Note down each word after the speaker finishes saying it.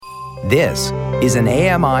This is an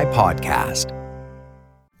AMI podcast.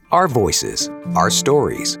 Our voices, our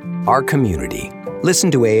stories, our community. Listen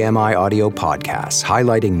to AMI audio podcasts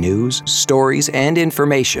highlighting news, stories, and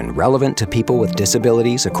information relevant to people with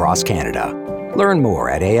disabilities across Canada. Learn more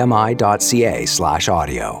at ami.ca/audio.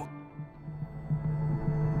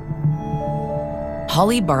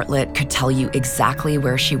 Holly Bartlett could tell you exactly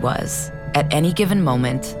where she was at any given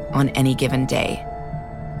moment on any given day.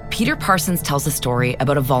 Peter Parsons tells a story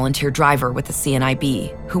about a volunteer driver with the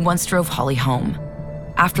CNIB who once drove Holly home.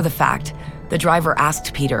 After the fact, the driver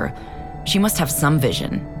asked Peter, "She must have some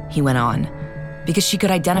vision," he went on, "because she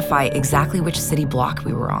could identify exactly which city block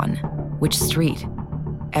we were on, which street,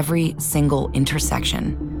 every single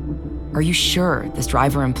intersection." "Are you sure?" this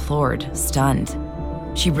driver implored, stunned.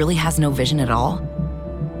 "She really has no vision at all?"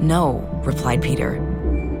 "No," replied Peter.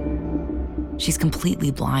 "She's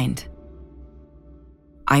completely blind."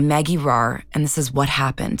 I'm Maggie Rahr, and this is what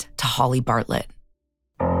happened to Holly Bartlett.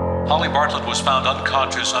 Holly Bartlett was found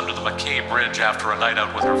unconscious under the McKay Bridge after a night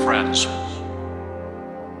out with her friends.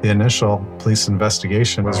 The initial police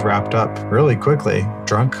investigation was wrapped up really quickly.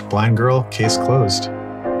 Drunk, blind girl, case closed.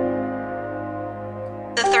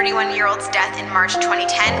 The 31-year-old's death in March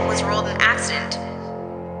 2010 was ruled an accident.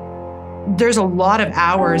 There's a lot of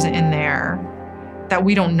hours in there that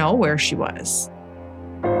we don't know where she was.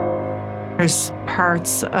 There's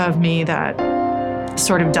parts of me that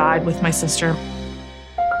sort of died with my sister.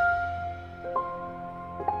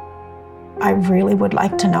 I really would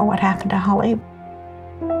like to know what happened to Holly.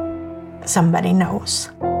 Somebody knows.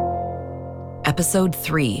 Episode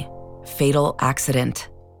 3, Fatal Accident.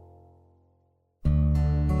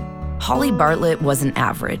 Holly Bartlett wasn't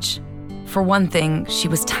average. For one thing, she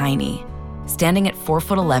was tiny. Standing at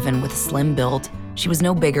 4'11" with a slim build, she was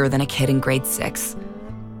no bigger than a kid in grade 6.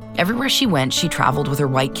 Everywhere she went, she traveled with her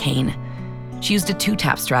white cane. She used a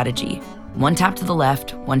 2-tap strategy, 1 tap to the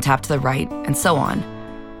left, 1 tap to the right, and so on.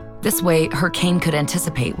 This way, her cane could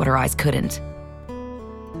anticipate what her eyes couldn't.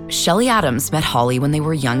 Shelley Adams met Holly when they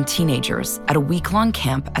were young teenagers at a week-long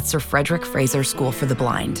camp at Sir Frederick Fraser School for the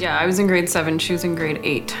Blind. Yeah, I was in grade 7, she was in grade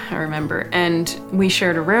 8, I remember. And we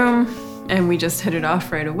shared a room, and we just hit it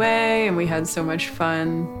off right away, and we had so much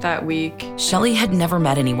fun that week. Shelley had never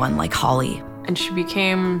met anyone like Holly. And she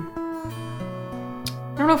became,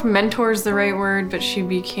 I don't know if mentor is the right word, but she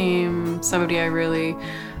became somebody I really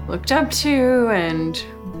looked up to and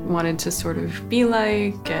wanted to sort of be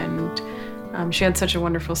like. And she had such a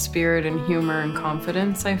wonderful spirit and humor and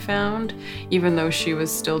confidence, I found, even though she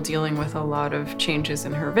was still dealing with a lot of changes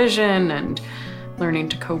in her vision and learning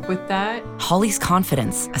to cope with that. Holly's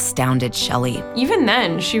confidence astounded Shelley. Even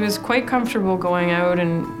then, she was quite comfortable going out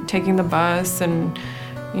and taking the bus and,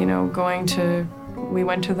 you know, we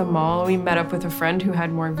went to the mall. We met up with a friend who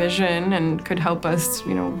had more vision and could help us,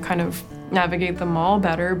 you know, kind of navigate the mall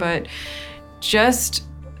better. But just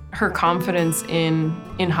her confidence in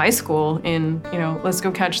high school, in, you know, let's go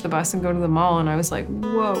catch the bus and go to the mall. And I was like,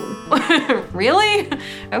 whoa, really?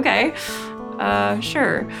 Okay,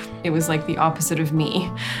 sure. It was like the opposite of me.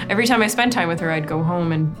 Every time I spent time with her, I'd go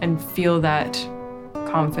home and feel that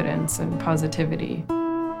confidence and positivity.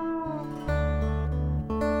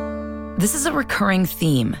 This is a recurring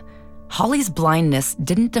theme. Holly's blindness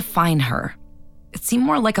didn't define her. It seemed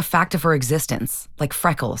more like a fact of her existence, like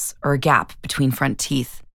freckles or a gap between front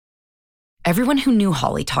teeth. Everyone who knew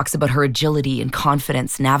Holly talks about her agility and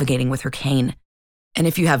confidence navigating with her cane. And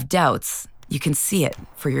if you have doubts, you can see it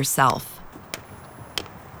for yourself.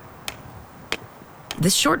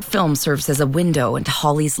 This short film serves as a window into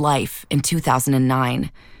Holly's life in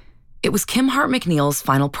 2009. It was Kim Hart McNeil's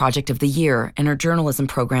final project of the year in her journalism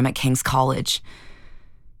program at King's College.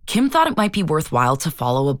 Kim thought it might be worthwhile to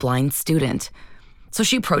follow a blind student, so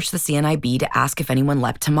she approached the CNIB to ask if anyone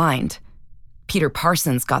leapt to mind. Peter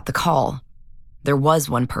Parsons got the call. There was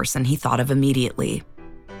one person he thought of immediately.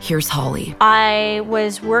 Here's Holly. I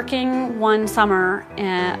was working one summer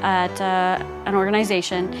at an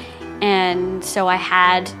organization, and so I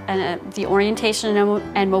had the orientation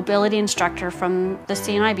and mobility instructor from the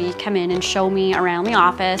CNIB come in and show me around the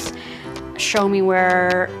office, show me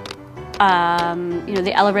where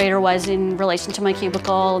the elevator was in relation to my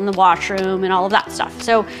cubicle and the washroom and all of that stuff.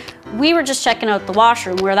 So we were just checking out the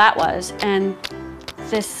washroom where that was, and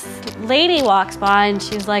this lady walks by and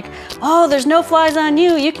she's like, "Oh, there's no flies on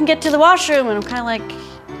you. You can get to the washroom." And I'm kind of like,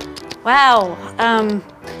 wow,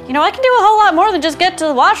 I can do a whole lot more than just get to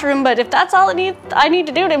the washroom, but if that's all I need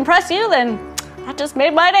to do to impress you, then that just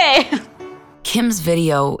made my day. Kim's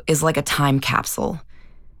video is like a time capsule.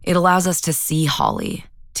 It allows us to see Holly,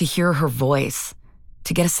 to hear her voice,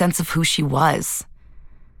 to get a sense of who she was.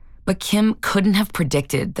 But Kim couldn't have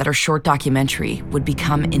predicted that her short documentary would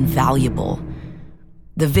become invaluable.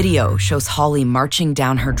 The video shows Holly marching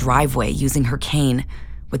down her driveway using her cane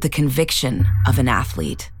with the conviction of an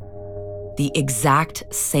athlete. The exact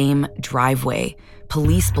same driveway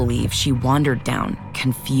police believe she wandered down,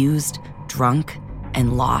 confused, drunk,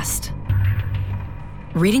 and lost.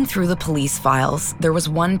 Reading through the police files, there was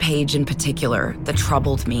one page in particular that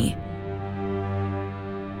troubled me.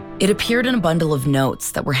 It appeared in a bundle of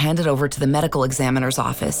notes that were handed over to the medical examiner's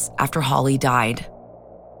office after Holly died.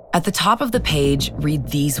 At the top of the page read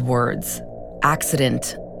these words: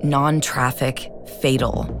 accident, non-traffic,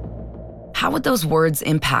 fatal. How would those words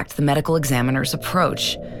impact the medical examiner's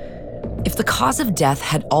approach? If the cause of death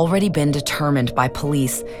had already been determined by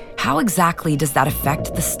police, how exactly does that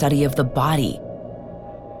affect the study of the body?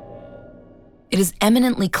 It is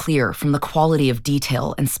eminently clear from the quality of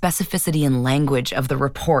detail and specificity in language of the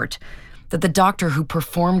report that the doctor who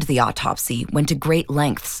performed the autopsy went to great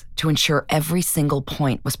lengths to ensure every single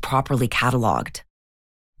point was properly cataloged.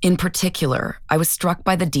 In particular, I was struck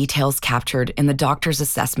by the details captured in the doctor's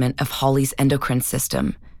assessment of Holly's endocrine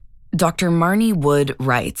system. Dr. Marnie Wood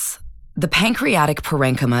writes, "The pancreatic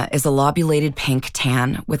parenchyma is a lobulated pink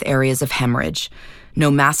tan with areas of hemorrhage. No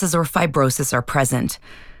masses or fibrosis are present.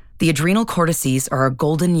 The adrenal cortices are a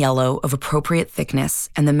golden yellow of appropriate thickness,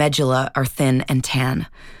 and the medulla are thin and tan.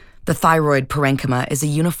 The thyroid parenchyma is a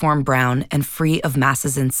uniform brown and free of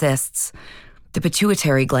masses and cysts. The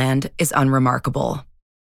pituitary gland is unremarkable."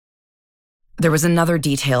 There was another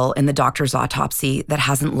detail in the doctor's autopsy that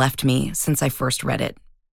hasn't left me since I first read it.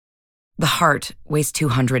 The heart weighs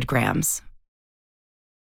 200 grams.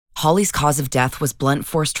 Holly's cause of death was blunt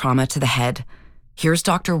force trauma to the head. Here's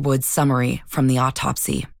Dr. Wood's summary from the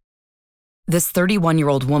autopsy. This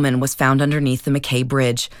 31-year-old woman was found underneath the McKay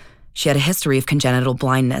Bridge. She had a history of congenital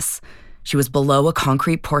blindness. She was below a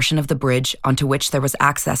concrete portion of the bridge onto which there was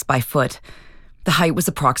access by foot. The height was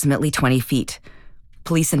approximately 20 feet.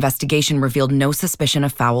 Police investigation revealed no suspicion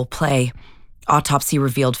of foul play. Autopsy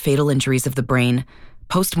revealed fatal injuries of the brain.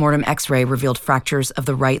 Post-mortem X-ray revealed fractures of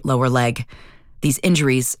the right lower leg. These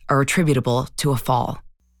injuries are attributable to a fall.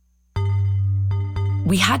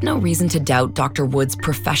 We had no reason to doubt Dr. Wood's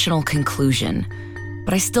professional conclusion,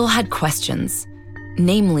 but I still had questions.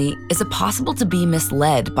 Namely, is it possible to be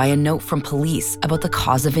misled by a note from police about the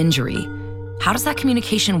cause of injury? How does that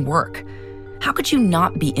communication work? How could you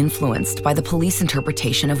not be influenced by the police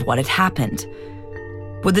interpretation of what had happened?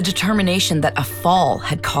 Would the determination that a fall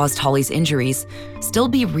had caused Holly's injuries still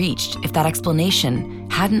be reached if that explanation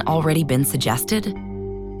hadn't already been suggested?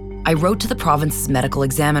 I wrote to the province's medical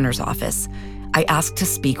examiner's office. I asked to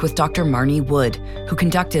speak with Dr. Marnie Wood, who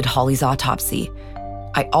conducted Holly's autopsy.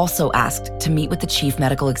 I also asked to meet with the chief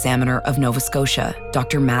medical examiner of Nova Scotia,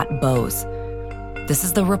 Dr. Matt Bose. This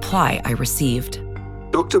is the reply I received.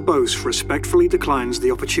 Dr. Bose respectfully declines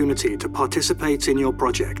the opportunity to participate in your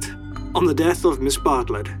project. On the death of Miss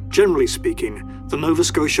Bartlett, generally speaking, the Nova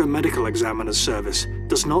Scotia Medical Examiner's Service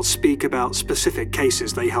does not speak about specific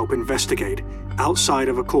cases they help investigate outside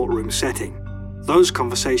of a courtroom setting. Those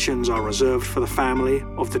conversations are reserved for the family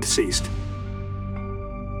of the deceased.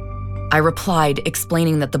 I replied,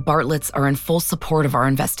 explaining that the Bartletts are in full support of our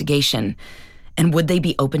investigation, and would they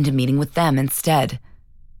be open to meeting with them instead?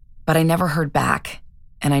 But I never heard back,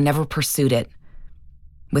 and I never pursued it.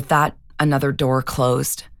 With that, another door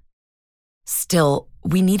closed. Still,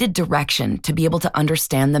 we needed direction to be able to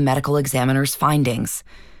understand the medical examiner's findings,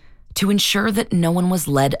 to ensure that no one was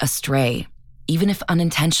led astray, even if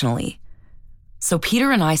unintentionally. So Peter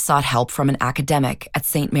and I sought help from an academic at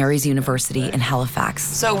St. Mary's University in Halifax.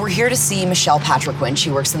 So we're here to see Michelle Patriquin. She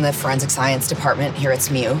works in the forensic science department here at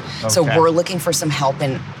SMU. Okay. So we're looking for some help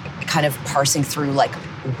in kind of parsing through, like,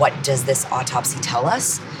 what does this autopsy tell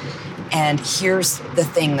us? And here's the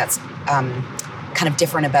thing that's kind of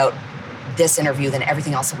different about this interview than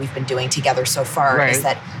everything else that we've been doing together so far, is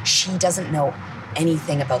that she doesn't know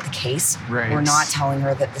anything about the case. Right. We're not telling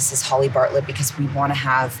her that this is Holly Bartlett because we want to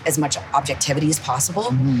have as much objectivity as possible.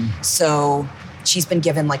 Mm-hmm. So she's been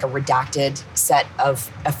given like a redacted set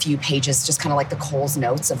of a few pages, just kind of like the Coles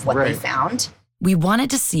notes of what they found. We wanted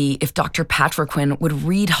to see if Dr. Patriquin would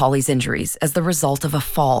read Holly's injuries as the result of a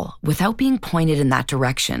fall without being pointed in that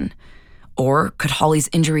direction. Or could Holly's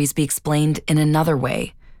injuries be explained in another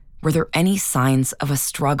way? Were there any signs of a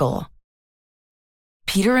struggle?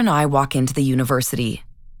 Peter and I walk into the university.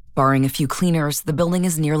 Barring a few cleaners, the building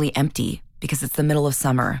is nearly empty because it's the middle of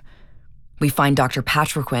summer. We find Dr.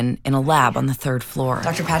 Patriquin in a lab on the 3rd floor.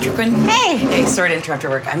 Dr. Patriquin? Hey, sorry to interrupt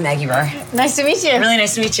your work. I'm Maggie Rohr. Nice to meet you. Really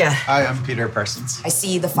nice to meet you. Hi, I'm Peter Parsons. I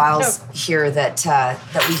see the files here that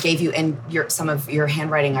we gave you and some of your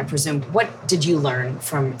handwriting, I presume. What did you learn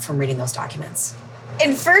from reading those documents?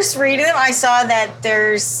 In first reading them, I saw that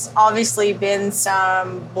there's obviously been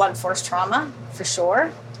some blunt force trauma, for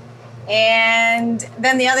sure. And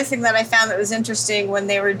then the other thing that I found that was interesting when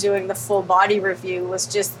they were doing the full body review was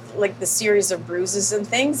just like the series of bruises and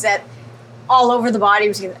things that all over the body,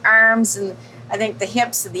 between the arms and I think the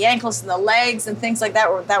hips and the ankles and the legs and things like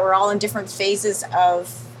that were all in different phases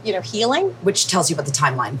of, healing. Which tells you about the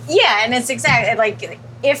timeline. Yeah, and it's exactly like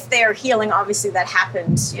if they're healing, obviously that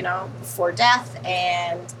happened, before death.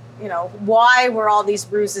 And, why were all these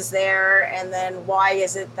bruises there? And then why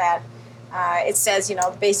is it that it says,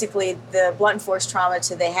 basically the blunt force trauma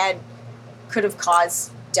to the head could have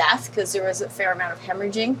caused death because there was a fair amount of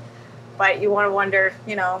hemorrhaging. But you want to wonder,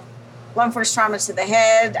 blunt force trauma to the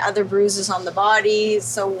head, other bruises on the body.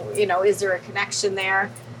 So, is there a connection there?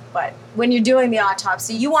 But when you're doing the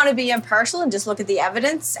autopsy, you want to be impartial and just look at the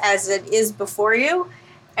evidence as it is before you,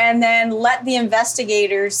 and then let the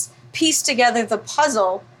investigators piece together the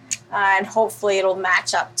puzzle, and hopefully it'll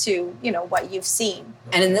match up to, what you've seen.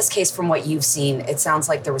 And in this case, from what you've seen, it sounds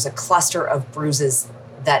like there was a cluster of bruises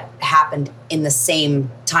that happened in the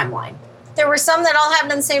same timeline. There were some that all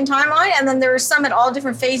happened in the same timeline, and then there were some at all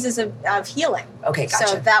different phases of healing. Okay, gotcha.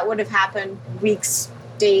 So that would have happened weeks,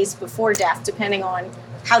 days before death, depending on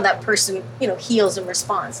how that person, heals and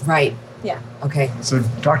responds. Right. Yeah. Okay. So,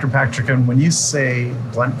 Dr. Patriquin, when you say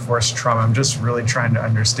blunt force trauma, I'm just really trying to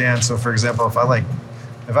understand. So, for example, if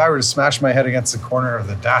I were to smash my head against the corner of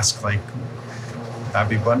the desk, that'd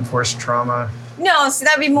be blunt force trauma? No, so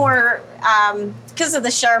that'd be more because of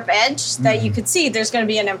the sharp edge that you could see, there's going to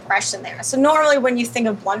be an impression there. So normally when you think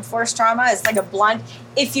of blunt force trauma, it's like a blunt,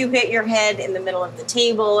 if you hit your head in the middle of the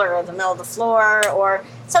table or the middle of the floor or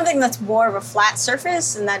something that's more of a flat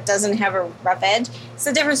surface and that doesn't have a rough edge. It's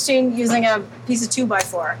the difference between using a piece of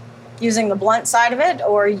 2x4, using the blunt side of it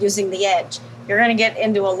or using the edge. You're going to get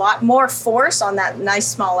into a lot more force on that nice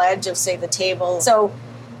small edge of, say, the table. So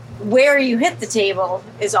where you hit the table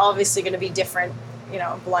is obviously going to be different,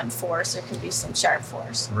 blunt force. There could be some sharp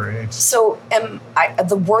force. Right. So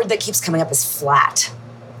the word that keeps coming up is flat.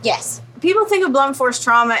 Yes. People think of blunt force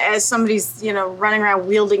trauma as somebody's, running around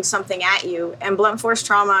wielding something at you. And blunt force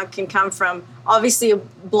trauma can come from, obviously, a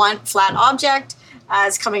blunt, flat object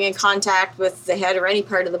as coming in contact with the head or any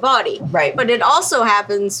part of the body. Right. But it also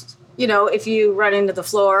happens, if you run into the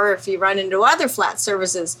floor or if you run into other flat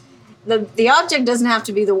surfaces. The object doesn't have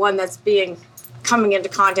to be the one that's coming into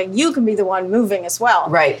contact. You can be the one moving as well.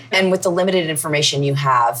 Right. And with the limited information you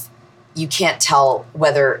have, you can't tell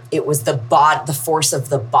whether it was the force of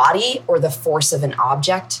the body or the force of an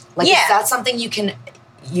object. Is that something you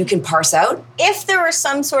can parse out? If there were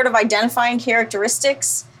some sort of identifying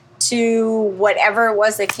characteristics to whatever it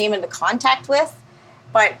was they came into contact with,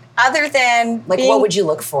 but other than what would you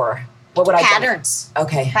look for? What would patterns?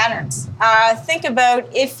 Okay. Patterns. Think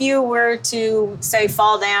about if you were to, say,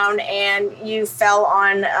 fall down and you fell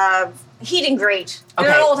on a heating grate in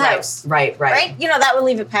an old house. Right. Right? That would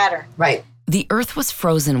leave a pattern. Right. The earth was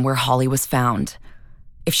frozen where Holly was found.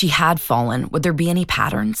 If she had fallen, would there be any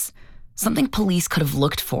patterns? Something police could have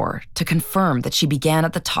looked for to confirm that she began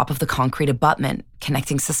at the top of the concrete abutment,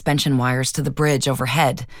 connecting suspension wires to the bridge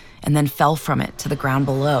overhead, and then fell from it to the ground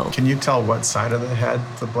below. Can you tell what side of the head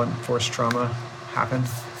the blunt force trauma happened?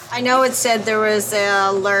 I know it said there was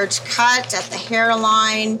a large cut at the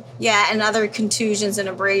hairline, and other contusions and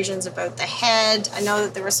abrasions about the head. I know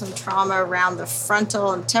that there was some trauma around the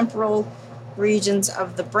frontal and temporal regions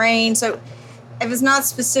of the brain. So if it's not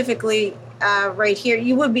specifically right here,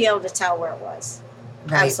 you would be able to tell where it was.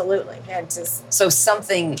 Right. Absolutely. So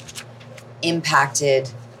something impacted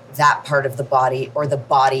that part of the body or the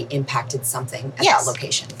body impacted something at that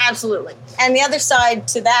location. Absolutely. And the other side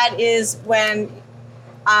to that is when,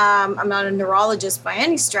 I'm not a neurologist by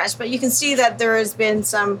any stretch, but you can see that there has been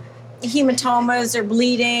some hematomas or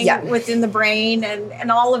bleeding within the brain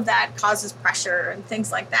and all of that causes pressure and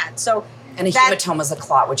things like that. So, and a hematoma is a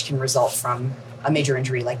clot which can result from a major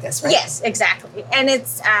injury like this, right? Yes, exactly. And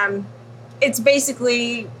it's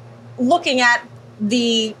basically looking at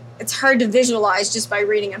it's hard to visualize just by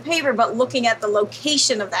reading a paper, but looking at the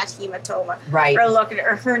location of that hematoma. Right. Or looking at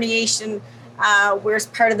herniation, where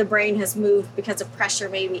part of the brain has moved because of pressure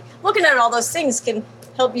maybe. Looking at all those things can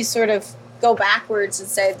help you sort of go backwards and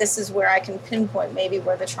say, this is where I can pinpoint maybe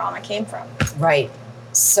where the trauma came from. Right.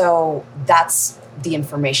 So that's the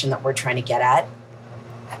information that we're trying to get at.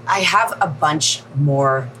 I have a bunch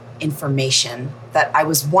more information that I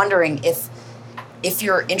was wondering if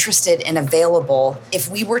you're interested and available, if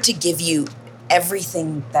we were to give you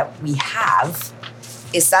everything that we have,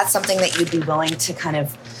 is that something that you'd be willing to kind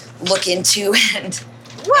of look into and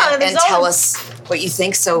tell us what you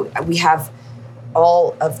think? So we have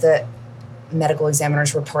all of the medical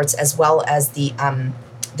examiner's reports as well as the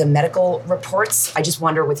medical reports. I just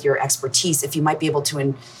wonder, with your expertise, if you might be able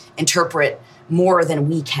to interpret more than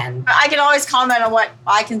we can. I can always comment on what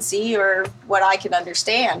I can see or what I can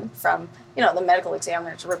understand from, the medical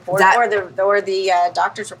examiner's report or the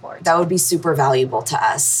doctor's report. That would be super valuable to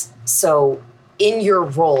us. So in your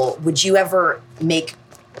role, would you ever make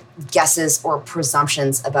guesses or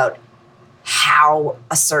presumptions about how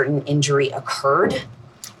a certain injury occurred?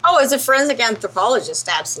 Oh, as a forensic anthropologist,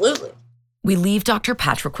 absolutely. We leave Dr.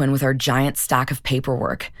 Patriquin with our giant stack of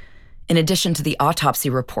paperwork. In addition to the autopsy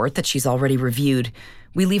report that she's already reviewed,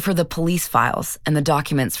 we leave her the police files and the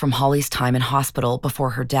documents from Holly's time in hospital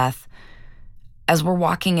before her death. As we're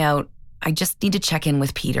walking out, I just need to check in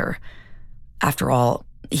with Peter. After all,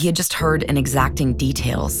 he had just heard in exacting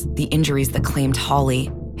details the injuries that claimed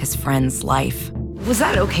Holly, his friend's life. Was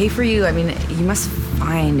that okay for you? I mean, you must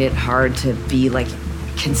find it hard to be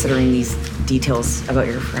considering these details about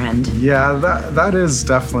your friend. Yeah, that is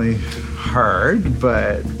definitely hard,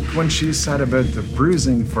 but when she said about the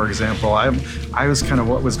bruising, for example, I was kind of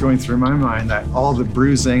what was going through my mind, that all the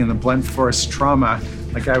bruising and the blunt force trauma,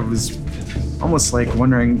 I was almost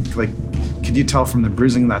wondering, could you tell from the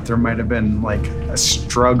bruising that there might have been a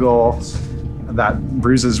struggle that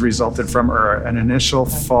bruises resulted from, or an initial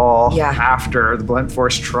fall after the blunt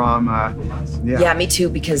force trauma? Yeah, me too,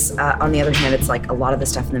 because on the other hand, it's a lot of the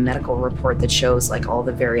stuff in the medical report that shows all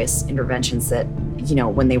the various interventions that,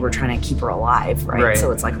 when they were trying to keep her alive, right?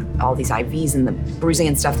 So it's all these IVs and the bruising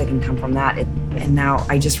and stuff that can come from that. And now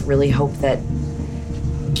I just really hope that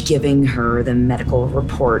giving her the medical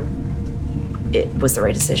report, it was the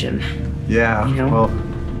right decision. Yeah, well,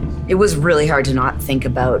 it was really hard to not think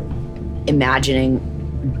about imagining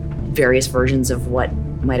various versions of what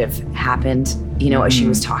might have happened, as she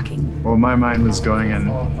was talking. Well, my mind was going in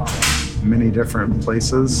many different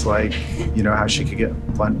places, how she could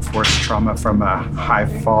get blunt force trauma from a high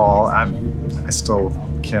fall. I still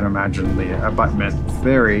can't imagine the abutment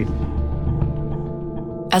theory.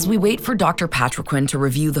 As we wait for Dr. Patriquin to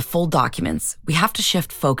review the full documents, we have to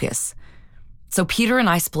shift focus. So Peter and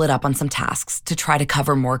I split up on some tasks to try to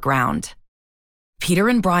cover more ground. Peter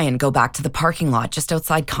and Brian go back to the parking lot just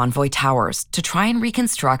outside Convoy Towers to try and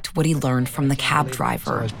reconstruct what he learned from the cab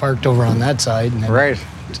driver. So I was parked over on that side.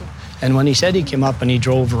 And when he said he came up and he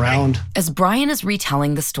drove around. As Brian is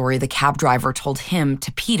retelling the story the cab driver told him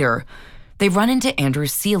to Peter, they run into Andrew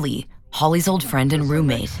Seeley, Holly's old friend and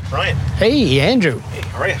roommate. Brian. Hey, Andrew. Hey,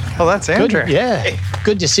 how are you? Oh, that's Andrew. Good, yeah. Hey.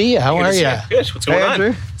 Good to see you. How are you? Good. What's going on?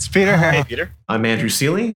 Andrew. It's Peter. Hey, Peter. I'm Andrew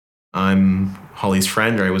Seeley. I'm Holly's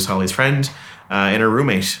friend, or I was Holly's friend, and her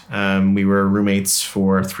roommate. We were roommates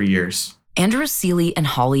for 3 years. Andrew Seeley and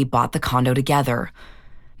Holly bought the condo together,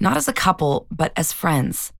 not as a couple, but as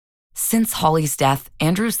friends. Since Holly's death,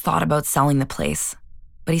 Andrew's thought about selling the place,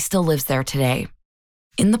 but he still lives there today.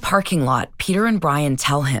 In the parking lot, Peter and Brian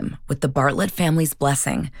tell him, with the Bartlett family's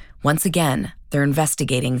blessing, once again, they're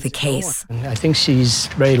investigating the case. I think she's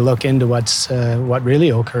ready to look into what really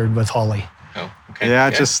occurred with Holly. Oh, okay. Yeah,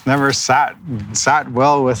 it just never sat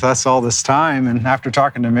well with us all this time. And after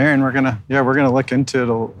talking to Marion, we're gonna look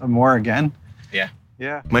into it more again.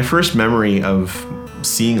 Yeah. My first memory of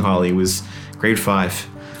seeing Holly was grade 5.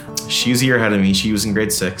 She was a year ahead of me. She was in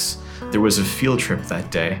grade 6. There was a field trip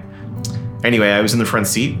that day. Anyway, I was in the front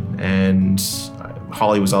seat and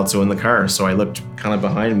Holly was also in the car. So I looked kind of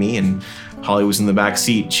behind me and Holly was in the back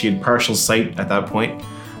seat. She had partial sight at that point.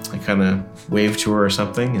 I kind of waved to her or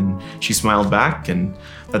something and she smiled back, and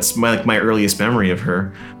that's my earliest memory of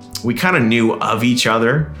her. We kind of knew of each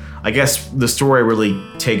other. I guess the story really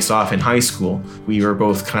takes off in high school. We were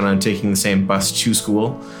both kind of taking the same bus to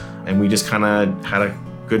school, and we just kind of had a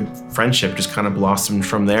good friendship, just kind of blossomed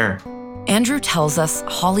from there. Andrew tells us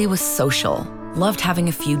Holly was social, loved having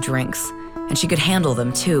a few drinks, and she could handle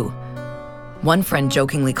them too. One friend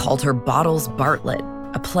jokingly called her Bottles Bartlett,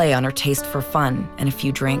 a play on her taste for fun and a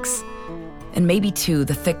few drinks. And maybe too,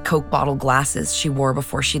 the thick Coke bottle glasses she wore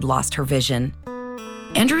before she'd lost her vision.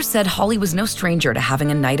 Andrew said Holly was no stranger to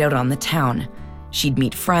having a night out on the town. She'd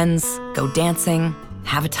meet friends, go dancing,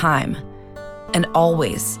 have a time. And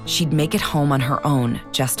always, she'd make it home on her own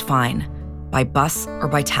just fine, by bus or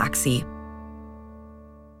by taxi.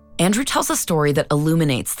 Andrew tells a story that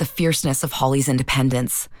illuminates the fierceness of Holly's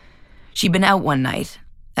independence. She'd been out one night.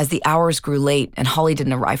 As the hours grew late and Holly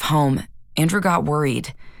didn't arrive home, Andrew got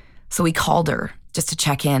worried. So he called her just to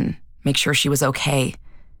check in, make sure she was okay.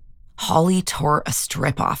 Holly tore a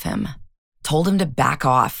strip off him, told him to back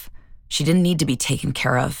off. She didn't need to be taken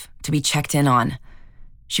care of, to be checked in on.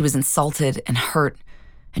 She was insulted and hurt,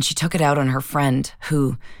 and she took it out on her friend,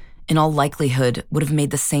 who, in all likelihood, would have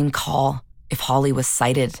made the same call if Holly was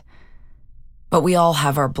sighted. But we all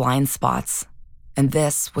have our blind spots, and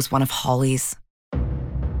this was one of Holly's.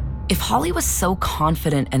 If Holly was so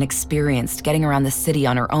confident and experienced getting around the city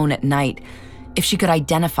on her own at night, if she could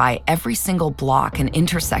identify every single block and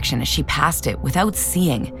intersection as she passed it without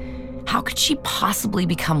seeing, how could she possibly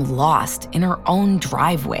become lost in her own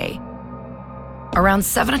driveway? Around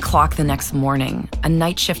 7 o'clock the next morning, a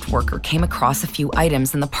night shift worker came across a few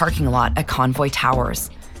items in the parking lot at Convoy Towers.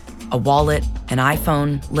 A wallet, an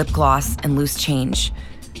iPhone, lip gloss, and loose change.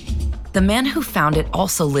 The man who found it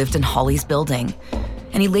also lived in Holly's building,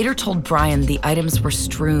 and he later told Brian the items were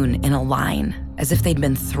strewn in a line, as if they'd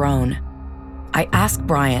been thrown. I asked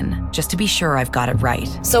Brian, just to be sure I've got it right.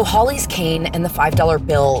 So Holly's cane and the $5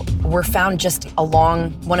 bill were found just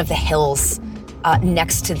along one of the hills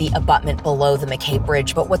next to the abutment below the McKay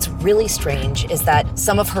Bridge. But what's really strange is that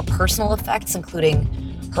some of her personal effects, including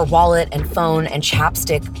her wallet and phone and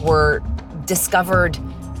chapstick, were discovered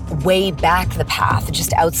way back the path,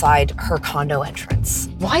 just outside her condo entrance.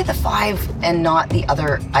 Why the 5 and not the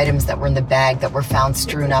other items that were in the bag that were found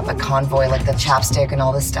strewn up at Convoy, like the chapstick and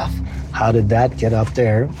all this stuff? How did that get up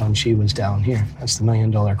there when she was down here? That's the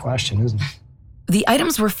million-dollar question, isn't it? The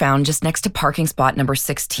items were found just next to parking spot number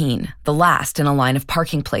 16, the last in a line of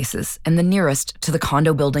parking places and the nearest to the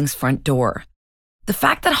condo building's front door. The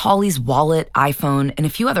fact that Holly's wallet, iPhone, and a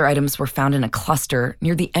few other items were found in a cluster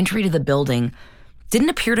near the entry to the building didn't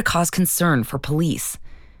appear to cause concern for police.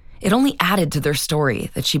 It only added to their story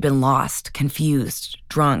that she'd been lost, confused,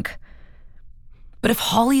 drunk. But if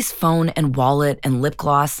Holly's phone and wallet and lip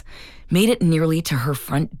gloss made it nearly to her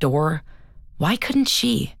front door, why couldn't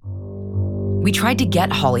she? We tried to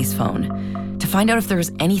get Holly's phone to find out if there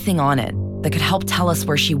was anything on it that could help tell us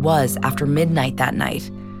where she was after midnight that night.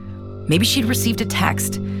 Maybe she'd received a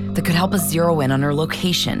text that could help us zero in on her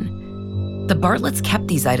location. The Bartletts kept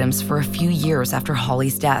these items for a few years after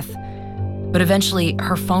Holly's death, but eventually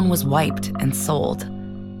her phone was wiped and sold.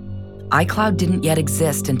 iCloud didn't yet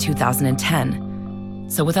exist in 2010,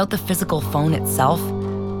 so without the physical phone itself,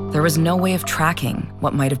 there was no way of tracking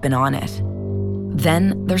what might have been on it.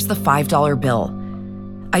 Then there's the $5 bill.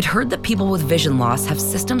 I'd heard that people with vision loss have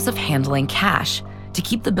systems of handling cash to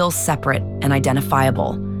keep the bills separate and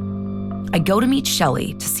identifiable. I go to meet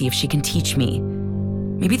Shelley to see if she can teach me.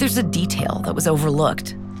 Maybe there's a detail that was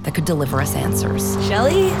overlooked that could deliver us answers.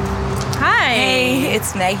 Shelley? Hi. Hey,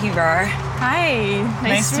 it's Maggie Barr. Hi.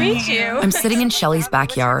 Nice to meet you. I'm sitting in Shelley's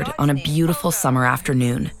backyard on a beautiful summer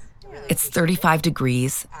afternoon. It's 35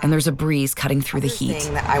 degrees, and there's a breeze cutting through the heat.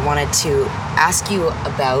 That I wanted to ask you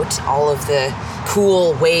about all of the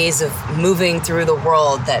cool ways of moving through the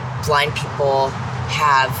world that blind people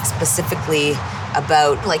have, specifically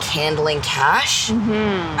about like handling cash.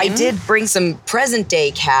 Mm-hmm. I did bring some present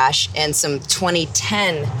day cash and some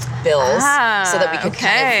 2010 bills so that we could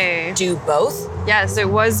kind of do both. Yes, it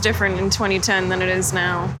was different in 2010 than it is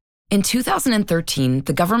now. In 2013,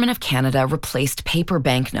 the Government of Canada replaced paper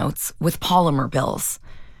banknotes with polymer bills.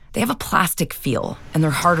 They have a plastic feel, and they're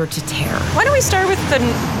harder to tear. Why don't we start with the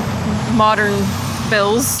modern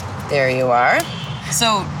bills? There you are.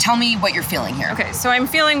 So tell me what you're feeling here. Okay, so I'm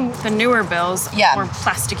feeling the newer bills, more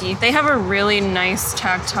plasticky. They have a really nice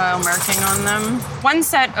tactile marking on them. One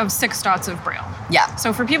set of 6 dots of Braille. Yeah.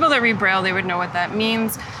 So for people that read Braille, they would know what that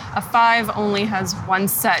means. A 5 only has 1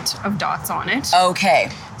 set of dots on it. Okay.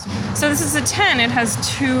 So this is a 10, it has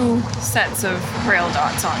 2 sets of Braille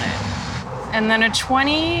dots on it. And then a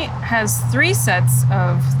 20 has 3 sets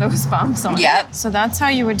of those bumps on it. So that's how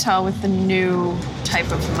you would tell with the new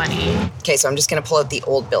type of money. Okay, so I'm just gonna pull out the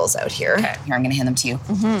old bills out here. Okay. Here, I'm gonna hand them to you.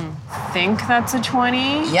 I think that's a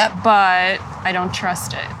 20. Yep. But I don't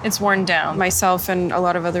trust it. It's worn down. Myself and a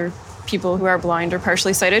lot of other people who are blind or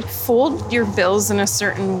partially sighted, fold your bills in a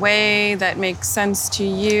certain way that makes sense to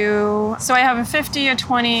you. So I have a 50, a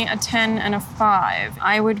 20, a 10, and a 5.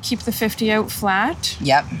 I would keep the 50 out flat.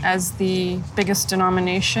 Yep. As the biggest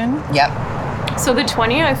denomination. Yep. So the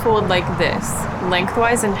 20 I fold like this,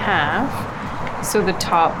 lengthwise in half, so the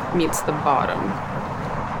top meets the bottom.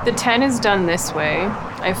 The 10 is done this way.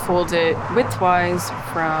 I fold it widthwise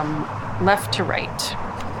from left to right.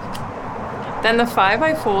 Then the 5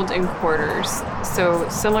 I fold in quarters. So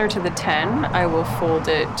similar to the 10, I will fold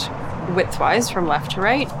it widthwise from left to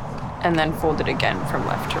right, and then fold it again from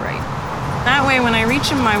left to right. That way, when I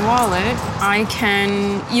reach in my wallet, I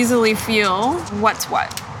can easily feel what's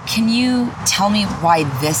what. Can you tell me why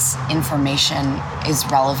this information is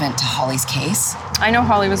relevant to Holly's case? I know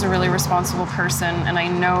Holly was a really responsible person, and I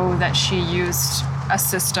know that she used a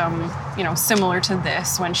system, similar to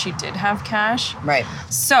this when she did have cash. Right.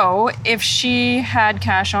 So if she had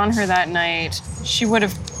cash on her that night, she would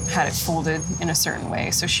have had it folded in a certain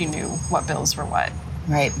way so she knew what bills were what.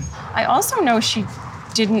 Right. I also know she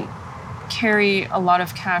didn't carry a lot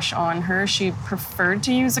of cash on her. She preferred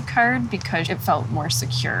to use a card because it felt more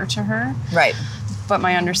secure to her. Right. But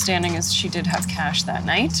my understanding is she did have cash that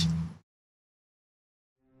night.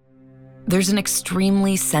 There's an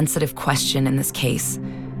extremely sensitive question in this case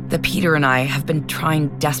that Peter and I have been trying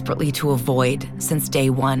desperately to avoid since day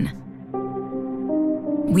one.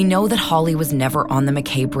 We know that Holly was never on the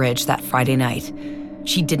McKay Bridge that Friday night.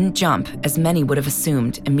 She didn't jump, as many would have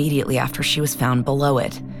assumed, immediately after she was found below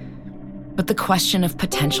it. But the question of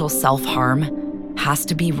potential self-harm has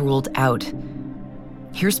to be ruled out.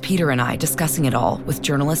 Here's Peter and I discussing it all with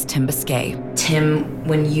journalist Tim Biscay. Tim,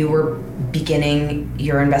 when you were beginning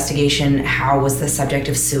your investigation, how was the subject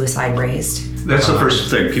of suicide raised? That's the first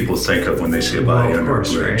thing people think of when they see a body under a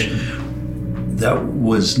bridge. Right. That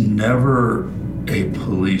was never a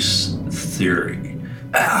police theory.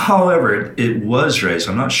 However, it was raised.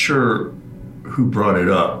 I'm not sure who brought it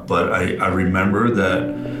up, but I remember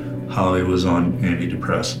that Holly was on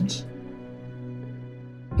antidepressants.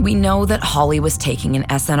 We know that Holly was taking an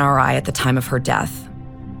SNRI at the time of her death.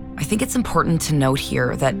 I think it's important to note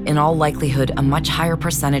here that in all likelihood, a much higher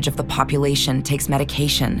percentage of the population takes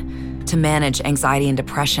medication to manage anxiety and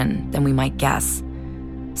depression than we might guess.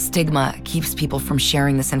 Stigma keeps people from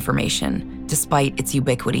sharing this information, despite its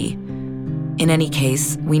ubiquity. In any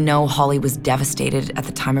case, we know Holly was devastated at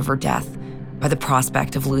the time of her death by the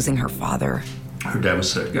prospect of losing her father. Her dad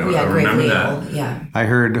was sick. I remember that. Yeah. I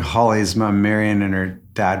heard Holly's mom, Marion, and her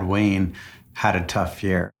dad, Wayne, had a tough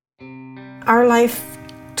year. Our life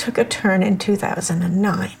took a turn in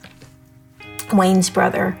 2009. Wayne's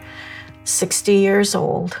brother, 60 years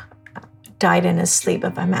old, died in his sleep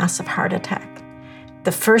of a massive heart attack. The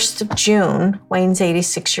 1st of June, Wayne's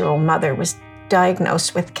 86-year-old mother was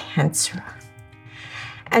diagnosed with cancer.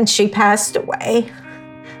 And she passed away.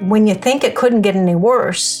 When you think it couldn't get any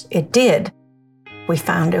worse, it did. We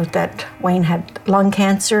found out that Wayne had lung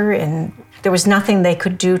cancer, and there was nothing they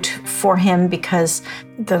could do for him because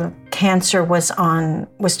the cancer was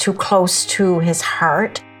too close to his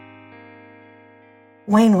heart.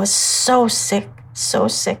 Wayne was so sick, so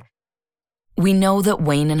sick. We know that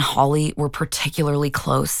Wayne and Holly were particularly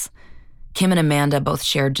close. Kim and Amanda both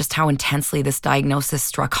shared just how intensely this diagnosis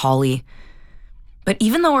struck Holly. But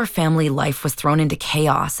even though her family life was thrown into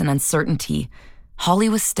chaos and uncertainty, Holly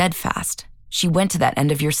was steadfast. She went to that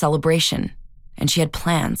end-of-year celebration, and she had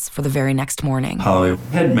plans for the very next morning. Holly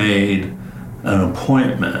had made an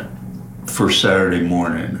appointment for Saturday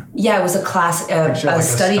morning. Yeah, it was a class, a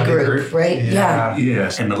study group, right? Yeah.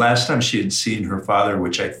 Yes, and the last time she had seen her father,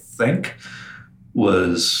 which I think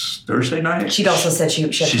was Thursday night. She'd also said she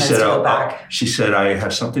had plans to go back. She said, I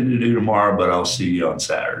have something to do tomorrow, but I'll see you on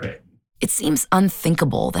Saturday. It seems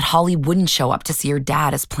unthinkable that Holly wouldn't show up to see her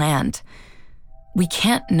dad as planned. We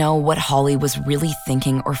can't know what Holly was really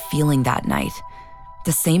thinking or feeling that night.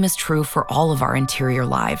 The same is true for all of our interior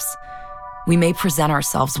lives. We may present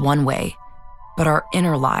ourselves one way, but our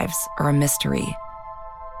inner lives are a mystery.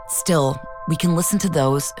 Still, we can listen to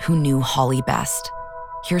those who knew Holly best.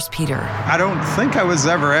 Here's Peter. I don't think I was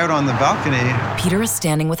ever out on the balcony. Peter is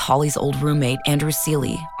standing with Holly's old roommate, Andrew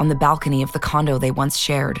Seeley, on the balcony of the condo they once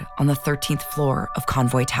shared on the 13th floor of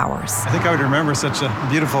Convoy Towers. I think I would remember such a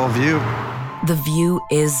beautiful view. The view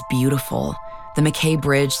is beautiful. The McKay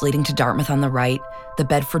Bridge leading to Dartmouth on the right, the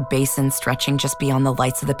Bedford Basin stretching just beyond the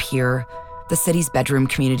lights of the pier, the city's bedroom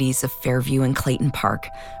communities of Fairview and Clayton Park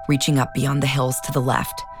reaching up beyond the hills to the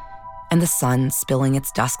left, and the sun spilling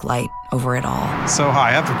its dusk light over it all. So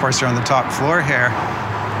high up, of course, you're on the top floor here.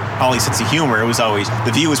 Holly's sense of humor, it was always,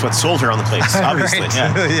 the view is what sold her on the place, obviously. Right.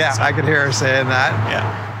 Yeah, yeah, I could hear her saying that.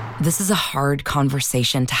 Yeah. This is a hard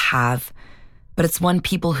conversation to have, but it's one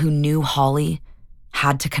people who knew Holly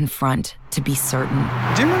had to confront to be certain.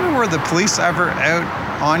 Do you remember were the police ever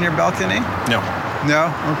out on your balcony? No. No?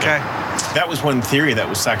 Okay. That was one theory that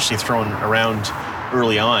was actually thrown around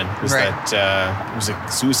early on, was that it was a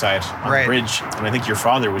suicide on the bridge. And I think your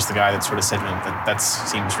father was the guy that sort of said that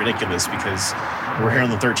seems ridiculous because we're here on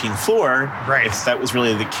the 13th floor. Right. If that was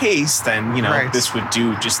really the case, then, this would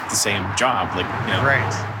do just the same job.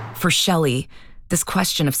 For Shelley, this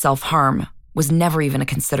question of self-harm was never even a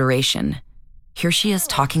consideration. Here she is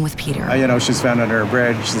talking with Peter. She's found under a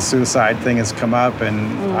bridge. The suicide thing has come up, and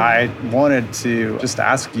I wanted to just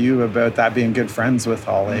ask you about that, being good friends with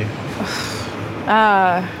Holly.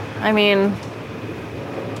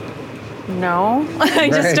 No. I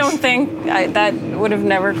just don't think that would have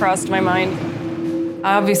never crossed my mind.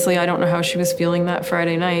 Obviously, I don't know how she was feeling that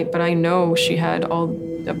Friday night, but I know she had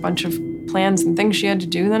a bunch of plans and things she had to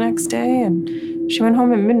do the next day, and she went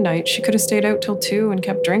home at midnight. She could have stayed out till 2 and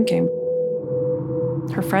kept drinking.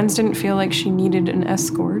 Her friends didn't feel like she needed an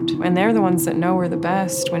escort, and they're the ones that know her the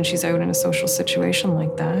best when she's out in a social situation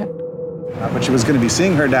like that. But she was going to be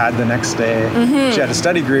seeing her dad the next day. Mm-hmm. She had a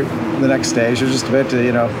study group the next day. She was just about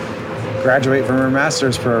to, graduate from her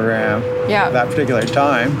master's program at that particular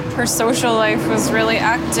time. Her social life was really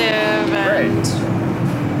active.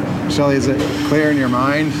 And Shelley, is it clear in your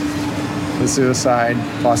mind the suicide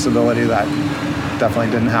possibility that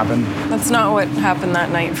definitely didn't happen? That's not what happened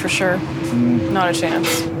that night, for sure. Not a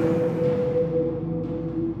chance.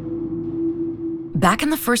 Back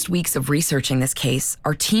in the first weeks of researching this case,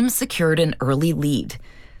 our team secured an early lead.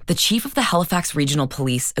 The chief of the Halifax Regional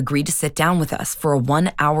Police agreed to sit down with us for a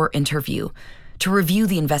 1-hour interview to review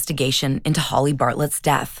the investigation into Holly Bartlett's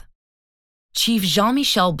death. Chief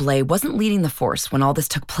Jean-Michel Blais wasn't leading the force when all this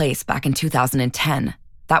took place back in 2010.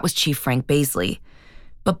 That was Chief Frank Baisley.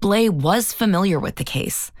 But Blais was familiar with the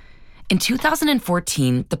case. In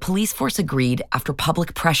 2014, the police force agreed, after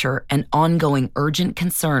public pressure and ongoing urgent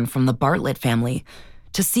concern from the Bartlett family,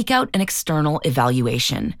 to seek out an external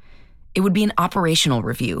evaluation. It would be an operational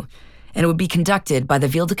review, and it would be conducted by the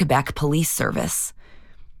Ville de Quebec Police Service.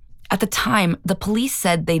 At the time, the police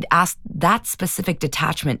said they'd asked that specific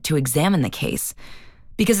detachment to examine the case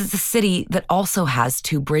because it's a city that also has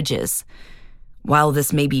 2 bridges. While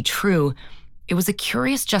this may be true, it was a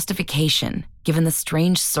curious justification given the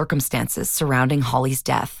strange circumstances surrounding Holly's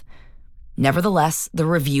death. Nevertheless, the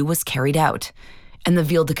review was carried out, and the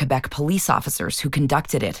Ville de Quebec police officers who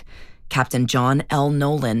conducted it, Captain John L.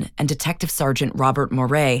 Nolan and Detective Sergeant Robert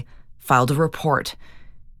Moret, filed a report.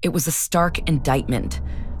 It was a stark indictment,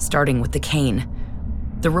 starting with the cane.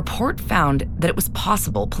 The report found that it was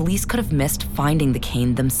possible police could have missed finding the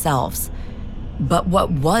cane themselves. But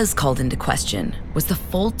what was called into question was the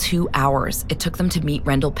full 2 hours it took them to meet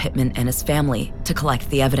Rendell Pittman and his family to collect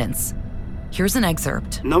the evidence. Here's an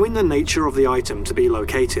excerpt. Knowing the nature of the item to be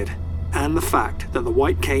located, and the fact that the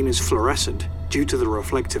white cane is fluorescent due to the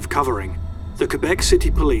reflective covering, the Quebec City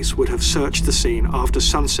Police would have searched the scene after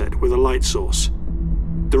sunset with a light source.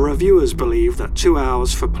 The reviewers believe that 2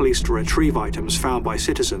 hours for police to retrieve items found by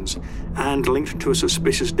citizens and linked to a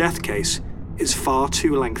suspicious death case is far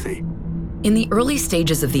too lengthy. In the early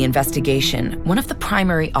stages of the investigation, one of the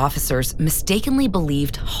primary officers mistakenly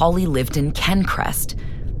believed Holly lived in Kencrest,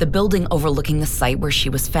 the building overlooking the site where she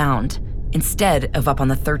was found, instead of up on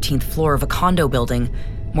the 13th floor of a condo building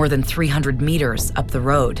more than 300 meters up the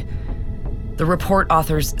road. The report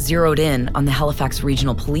authors zeroed in on the Halifax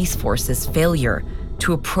Regional Police Force's failure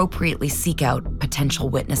to appropriately seek out potential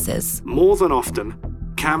witnesses. More than often,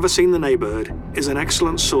 canvassing the neighborhood is an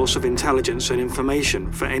excellent source of intelligence and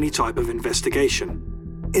information for any type of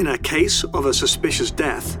investigation. In a case of a suspicious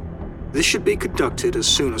death, this should be conducted as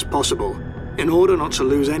soon as possible in order not to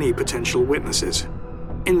lose any potential witnesses.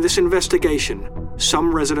 In this investigation,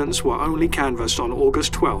 some residents were only canvassed on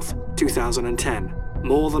August 12, 2010,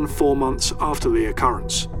 more than 4 months after the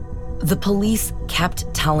occurrence. The police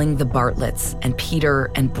kept telling the Bartletts and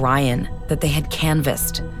Peter and Brian that they had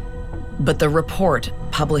canvassed. But the report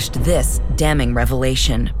published this damning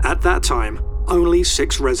revelation. At that time, only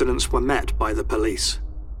 6 residents were met by the police.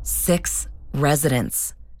 6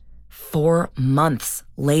 residents. 4 months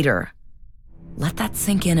later. Let that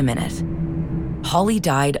sink in a minute. Holly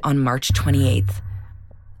died on March 28th.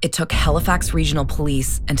 It took Halifax Regional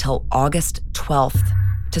Police until August 12th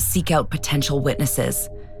to seek out potential witnesses.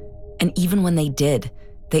 And even when they did,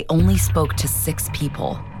 they only spoke to 6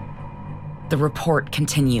 people. The report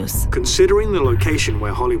continues. Considering the location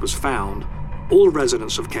where Holly was found, all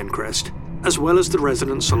residents of Kencrest, as well as the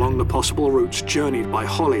residents along the possible routes journeyed by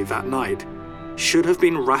Holly that night, should have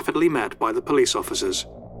been rapidly met by the police officers.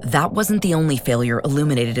 That wasn't the only failure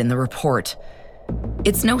illuminated in the report.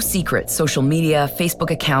 It's no secret social media, Facebook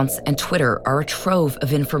accounts, and Twitter are a trove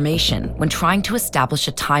of information when trying to establish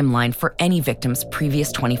a timeline for any victim's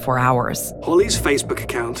previous 24 hours. Holly's Facebook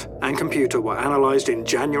account and computer were analyzed in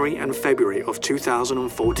January and February of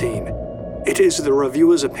 2014. It is the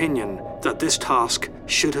reviewer's opinion that this task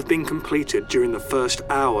should have been completed during the first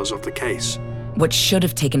hours of the case. What should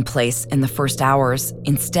have taken place in the first hours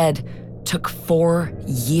instead took 4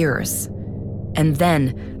 years. And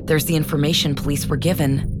then there's the information police were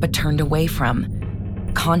given but turned away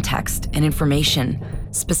from. Context and information,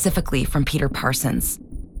 specifically from Peter Parsons.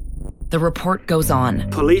 The report goes on.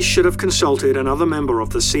 Police should have consulted another member of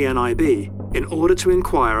the CNIB in order to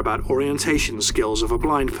inquire about orientation skills of a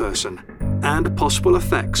blind person and possible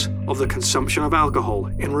effects of the consumption of alcohol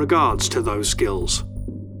in regards to those skills.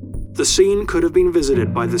 The scene could have been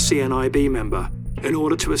visited by the CNIB member in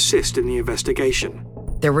order to assist in the investigation.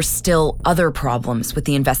 There were still other problems with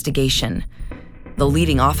the investigation. The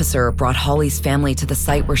leading officer brought Holly's family to the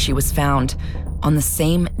site where she was found on the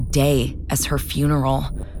same day as her funeral.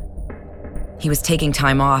 He was taking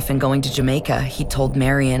time off and going to Jamaica, he told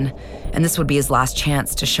Marion, and this would be his last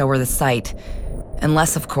chance to show her the site.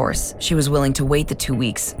 Unless, of course, she was willing to wait the 2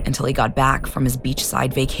 weeks until he got back from his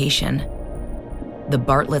beachside vacation. The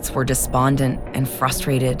Bartletts were despondent and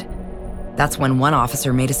frustrated. That's when one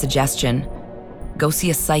officer made a suggestion. Go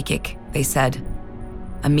see a psychic, they said.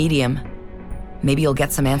 A medium. Maybe you'll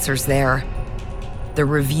get some answers there. The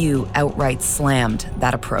review outright slammed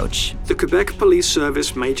that approach. The Quebec Police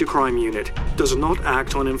Service Major Crime Unit does not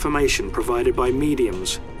act on information provided by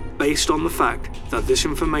mediums based on the fact that this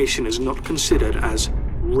information is not considered as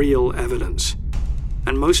real evidence.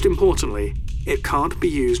 And most importantly, it can't be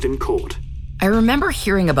used in court. I remember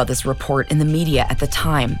hearing about this report in the media at the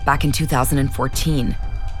time, back in 2014.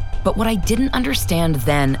 But what I didn't understand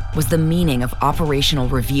then was the meaning of operational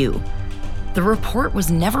review. The report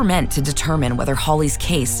was never meant to determine whether Holly's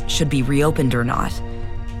case should be reopened or not.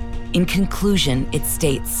 In conclusion, it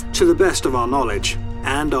states, to the best of our knowledge,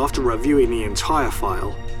 and after reviewing the entire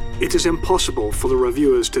file, it is impossible for the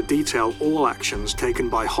reviewers to detail all actions taken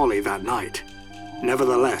by Holly that night.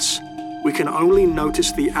 Nevertheless, we can only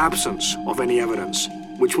notice the absence of any evidence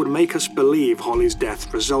which would make us believe Holly's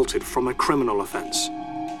death resulted from a criminal offense.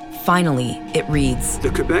 Finally, it reads,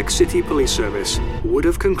 the Quebec City Police Service would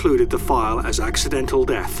have concluded the file as accidental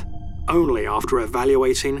death, only after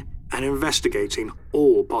evaluating and investigating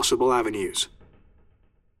all possible avenues.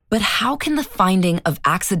 But how can the finding of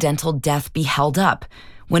accidental death be held up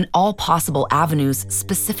when all possible avenues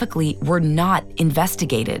specifically were not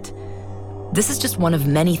investigated? This is just one of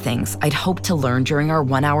many things I'd hoped to learn during our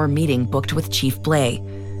 1-hour meeting booked with Chief Blais.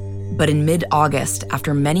 But in mid-August,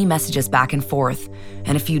 after many messages back and forth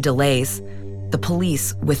and a few delays, the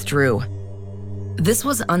police withdrew. This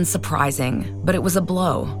was unsurprising, but it was a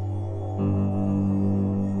blow.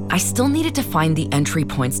 I still needed to find the entry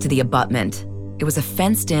points to the abutment. It was a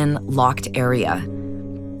fenced-in, locked area.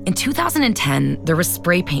 In 2010, there was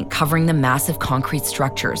spray paint covering the massive concrete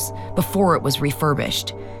structures before it was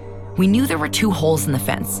refurbished. We knew there were 2 holes in the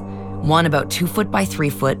fence, one about 2 foot by 3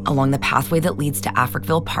 foot along the pathway that leads to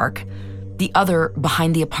Africville Park, the other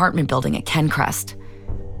behind the apartment building at Kencrest.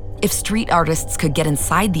 If street artists could get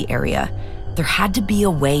inside the area, there had to be a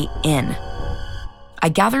way in. I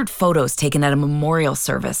gathered photos taken at a memorial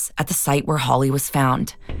service at the site where Holly was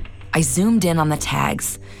found. I zoomed in on the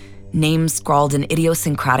tags, names scrawled in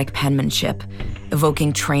idiosyncratic penmanship,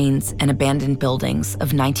 evoking trains and abandoned buildings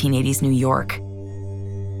of 1980s New York.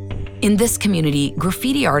 In this community,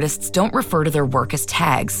 graffiti artists don't refer to their work as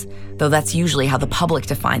tags, though that's usually how the public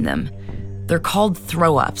define them. They're called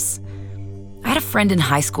throw-ups. I had a friend in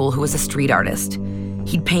high school who was a street artist.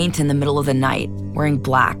 He'd paint in the middle of the night, wearing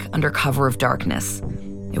black under cover of darkness.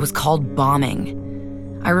 It was called bombing.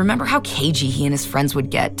 I remember how cagey he and his friends would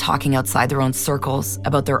get talking outside their own circles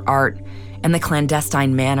about their art and the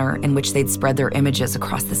clandestine manner in which they'd spread their images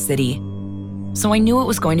across the city. So I knew it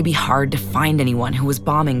was going to be hard to find anyone who was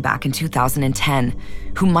bombing back in 2010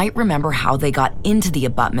 who might remember how they got into the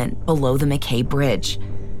abutment below the McKay Bridge.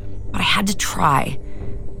 But I had to try.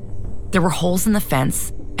 There were holes in the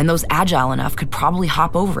fence, and those agile enough could probably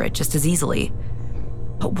hop over it just as easily.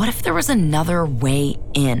 But what if there was another way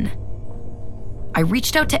in? I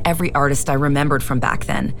reached out to every artist I remembered from back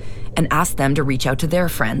then and asked them to reach out to their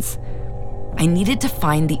friends. I needed to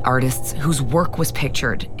find the artists whose work was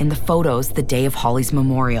pictured in the photos the day of Holly's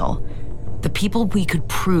memorial, the people we could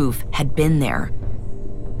prove had been there.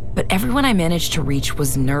 But everyone I managed to reach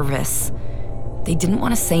was nervous. They didn't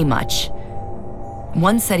want to say much.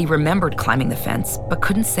 One said he remembered climbing the fence, but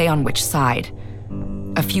couldn't say on which side.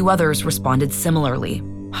 A few others responded similarly.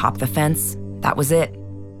 Hop the fence, that was it.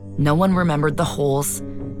 No one remembered the holes,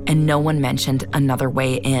 and no one mentioned another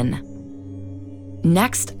way in.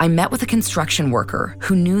 Next, I met with a construction worker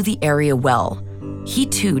who knew the area well. He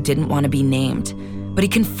too didn't want to be named, but he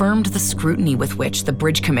confirmed the scrutiny with which the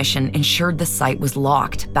Bridge Commission ensured the site was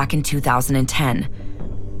locked back in 2010.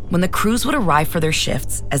 When the crews would arrive for their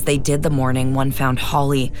shifts, as they did the morning one found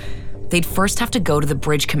Holly, they'd first have to go to the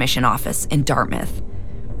Bridge Commission office in Dartmouth.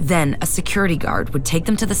 Then a security guard would take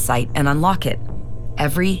them to the site and unlock it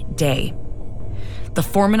every day. The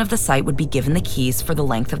foreman of the site would be given the keys for the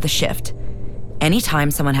length of the shift. Anytime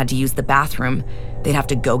someone had to use the bathroom, they'd have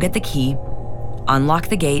to go get the key, unlock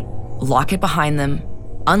the gate, lock it behind them,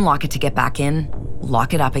 unlock it to get back in,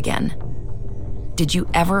 lock it up again. "Did you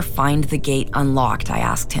ever find the gate unlocked?" I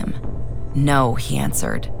asked him. "No," he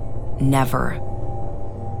answered. "Never."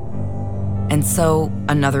 And so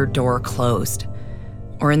another door closed,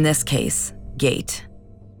 or in this case, gate.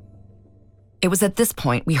 It was at this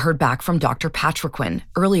point we heard back from Dr. Patriquin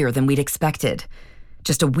earlier than we'd expected,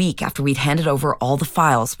 just a week after we'd handed over all the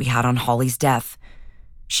files we had on Holly's death.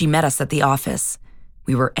 She met us at the office.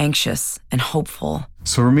 We were anxious and hopeful.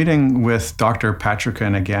 So we're meeting with Dr.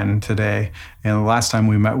 Patriquin again today, and the last time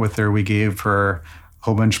we met with her, we gave her a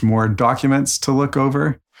whole bunch more documents to look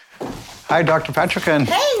over. Hi, Dr. Patriquin.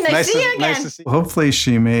 Hey, nice to see you again. Nice to see you. Hopefully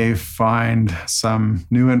she may find some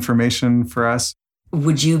new information for us.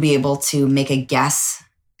 Would you be able to make a guess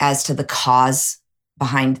as to the cause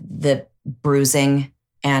behind the bruising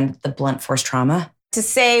and the blunt force trauma? To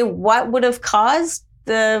say what would have caused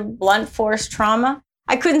the blunt force trauma,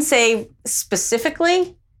 I couldn't say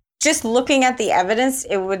specifically. Just looking at the evidence,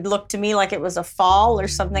 it would look to me like it was a fall or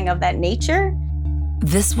something of that nature.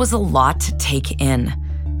 This was a lot to take in.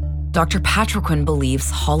 Dr. Patriquin believes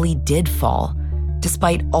Holly did fall,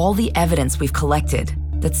 despite all the evidence we've collected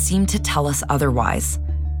that seemed to tell us otherwise.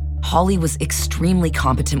 Holly was extremely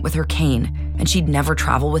competent with her cane, and she'd never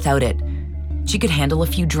travel without it. She could handle a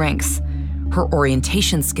few drinks. Her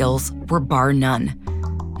orientation skills were bar none.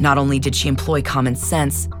 Not only did she employ common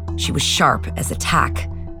sense, she was sharp as a tack,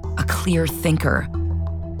 a clear thinker.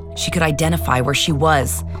 She could identify where she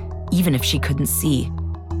was, even if she couldn't see.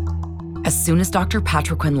 As soon as Dr.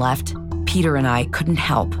 Patriquin left, Peter and I couldn't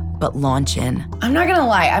help but launch in. I'm not gonna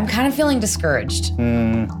lie, I'm kind of feeling discouraged.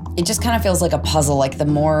 It just kind of feels like a puzzle. Like the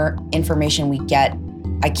more information we get,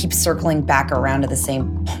 I keep circling back around to the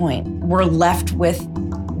same point. We're left with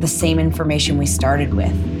the same information we started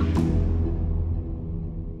with.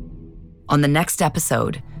 On the next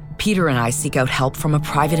episode, Peter and I seek out help from a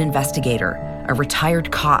private investigator, a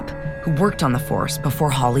retired cop who worked on the force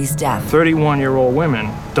before Holly's death. 31-year-old women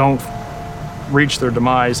don't reach their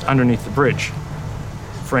demise underneath the bridge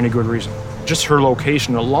for any good reason. Just her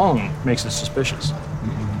location alone makes it suspicious.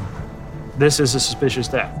 This is a suspicious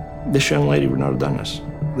death. This young lady would not have done this.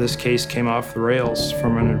 This case came off the rails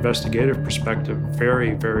from an investigative perspective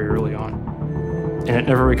very, very early on, and it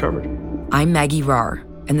never recovered. I'm Maggie Rahr,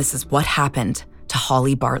 and this is What Happened to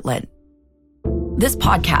Holly Bartlett. This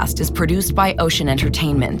podcast is produced by Ocean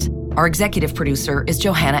Entertainment. Our executive producer is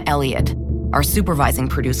Johanna Elliott. Our supervising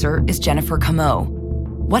producer is Jennifer Comeau.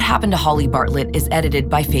 What Happened to Holly Bartlett is edited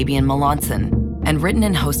by Fabian Melanson and written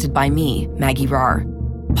and hosted by me, Maggie Rahr.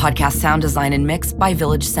 Podcast sound design and mix by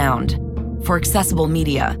Village Sound. For Accessible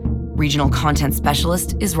Media, regional content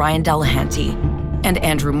specialist is Ryan Delahanty, and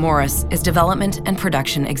Andrew Morris is development and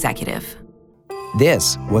production executive.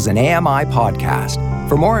 This was an AMI podcast.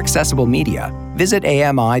 For more accessible media, visit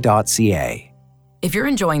ami.ca. If you're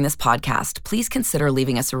enjoying this podcast, please consider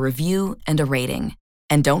leaving us a review and a rating.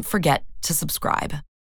 And don't forget to subscribe.